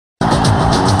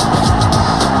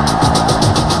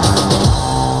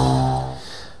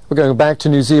We're going back to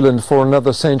New Zealand for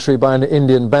another century by an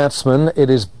Indian batsman. It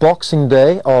is Boxing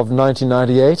Day of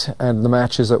 1998 and the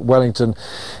match is at Wellington.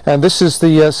 And this is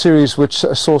the series which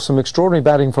saw some extraordinary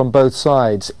batting from both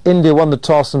sides. India won the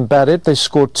toss and batted. They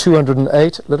scored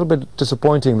 208. A little bit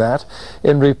disappointing that.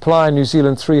 In reply, New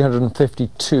Zealand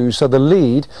 352. So the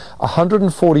lead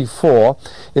 144.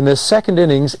 In their second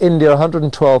innings, India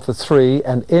 112 for 3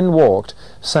 and in walked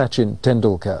Sachin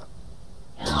Tendulkar.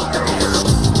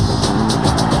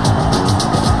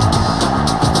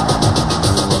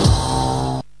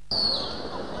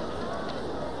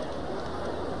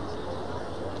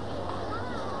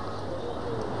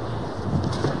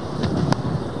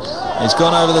 He's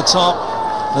gone over the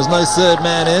top. There's no third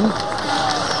man in.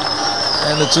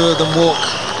 And the two of them walk.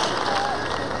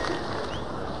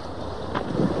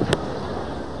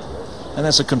 And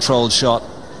that's a controlled shot.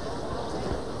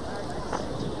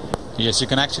 Yes, you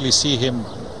can actually see him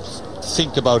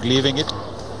think about leaving it.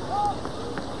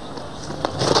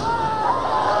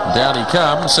 Down he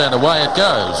comes and away it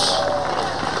goes.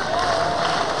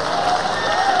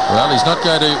 Well, he's not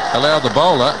going to allow the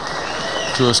bowler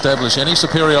to establish any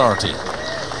superiority.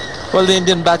 Well, the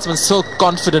Indian batsman so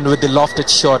confident with the lofted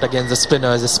shot against the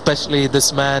spinners, especially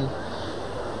this man.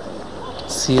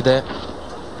 See there,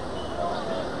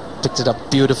 picked it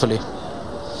up beautifully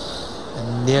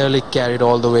and nearly carried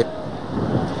all the way.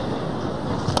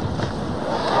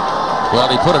 Well,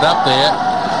 he put it up there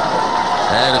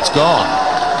and it's gone.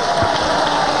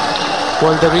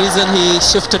 Well, the reason he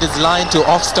shifted his line to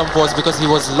off stump was because he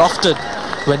was lofted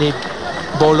when he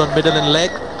bowled on middle and leg,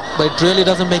 but it really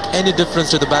doesn't make any difference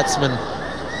to the batsman.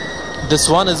 This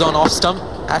one is on off stump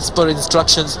as per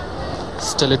instructions.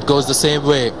 Still it goes the same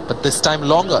way, but this time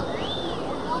longer.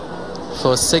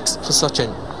 For 6 for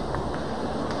Sachin.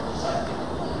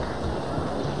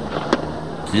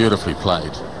 Beautifully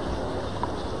played.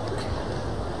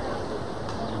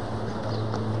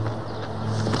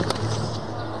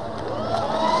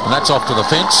 And that's off to the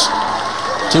fence.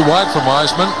 Too wide for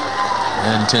Wiseman.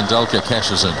 And Tendulkar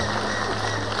cashes in.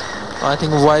 I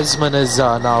think Wiseman is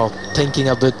now thinking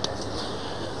a bit,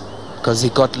 because he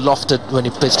got lofted when he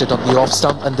pitched it on the off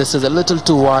stump, and this is a little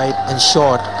too wide and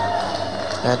short,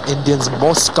 and Indians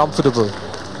most comfortable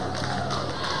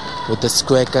with the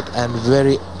square cut and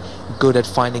very good at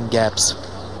finding gaps.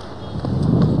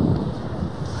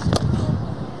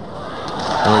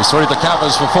 Well, he's through the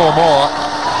covers for 4 more.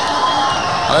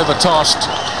 Over tossed.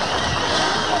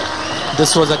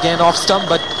 This was again off stump,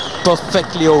 but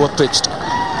perfectly over pitched.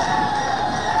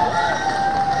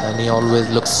 And he always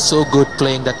looks so good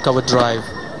playing that cover drive.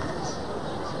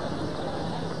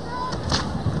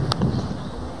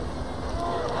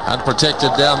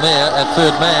 Unprotected down there at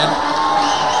third man.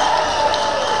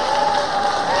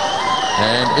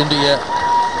 And India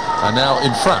are now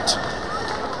in front.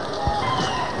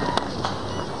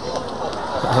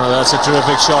 Oh, that's a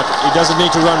terrific shot. He doesn't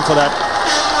need to run for that.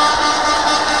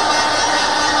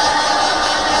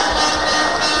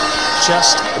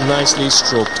 Just nicely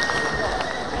stroked.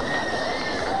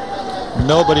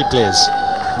 Nobody plays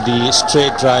the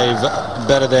straight drive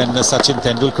better than Sachin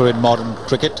Tendulkar in modern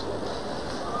cricket.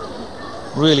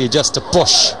 Really just a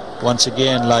push once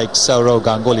again, like Sourav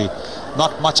Ganguly.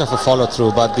 Not much of a follow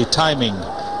through, but the timing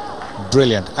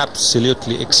brilliant,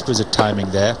 absolutely exquisite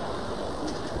timing there.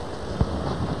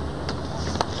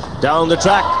 Down the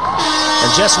track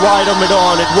and just wide of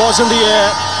mid-on. It was in the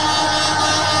air.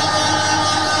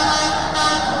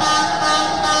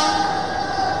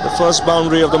 The first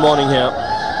boundary of the morning here.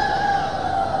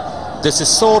 This is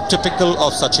so typical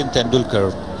of Sachin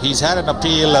Tendulkar. He's had an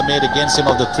appeal made against him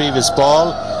of the previous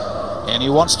ball, and he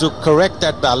wants to correct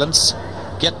that balance,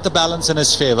 get the balance in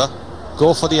his favor,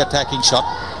 go for the attacking shot.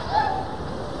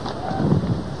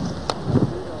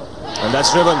 And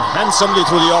that's driven handsomely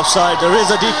through the offside. There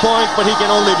is a deep point, but he can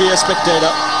only be a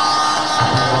spectator.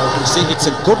 You see, it's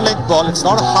a good length ball. It's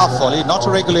not a half volley, not a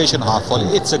regulation half volley.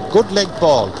 It's a good length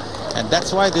ball. And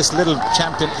that's why this little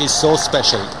champion is so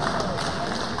special.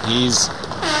 He's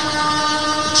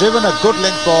driven a good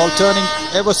length ball, turning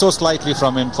ever so slightly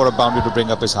from him for a boundary to bring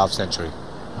up his half century.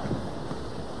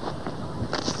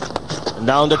 And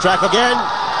down the track again.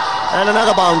 And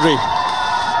another boundary.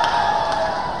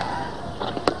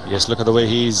 Yes, look at the way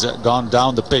he's gone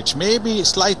down the pitch. Maybe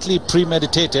slightly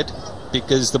premeditated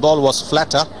because the ball was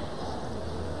flatter.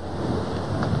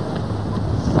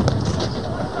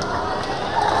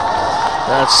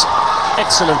 That's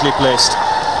excellently placed.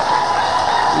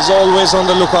 He's always on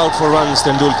the lookout for runs,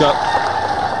 Tendulkar.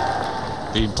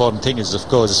 The important thing is, of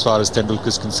course, as far as Tendulkar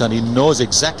is concerned, he knows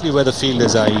exactly where the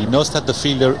fielders are. He knows that the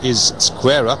fielder is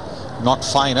squarer, not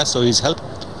finer, so he's helped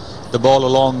the ball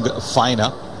along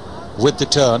finer. with the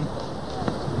turn.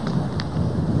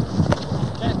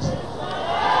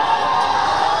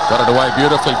 Got it away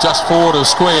beautifully, just forward of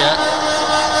square.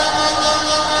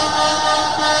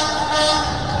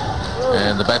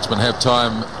 And the batsmen have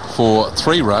time for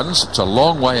 3 runs. It's a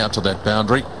long way out to that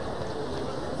boundary.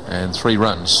 And 3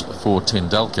 runs for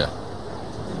Tendulkar.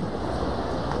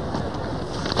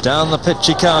 Down the pitch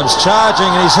he comes, charging,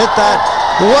 and he's hit that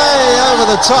way over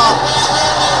the top.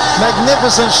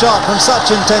 Magnificent shot from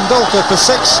Sachin Tendulkar for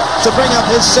 6 to bring up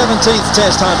his 17th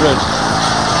Test 100.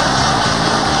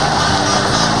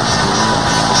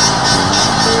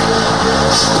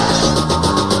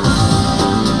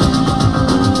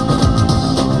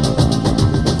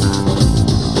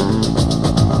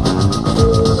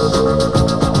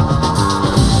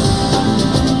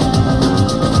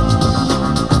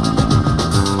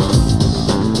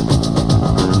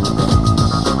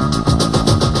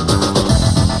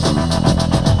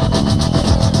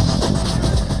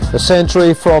 A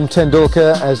century from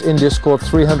Tendulkar as India scored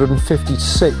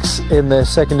 356 in their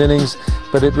second innings,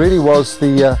 but it really was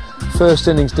the first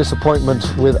innings disappointment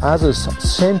with Azhar's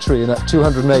century in at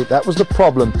 208. That was the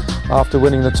problem after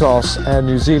winning the toss, and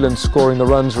New Zealand scoring the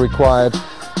runs required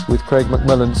with Craig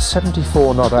McMillan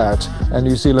 74 not out, and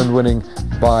New Zealand winning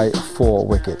by 4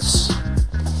 wickets.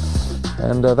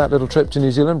 And that little trip to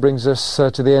New Zealand brings us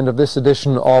to the end of this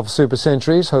edition of Super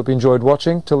Centuries. Hope you enjoyed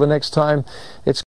watching. Till the next time, it's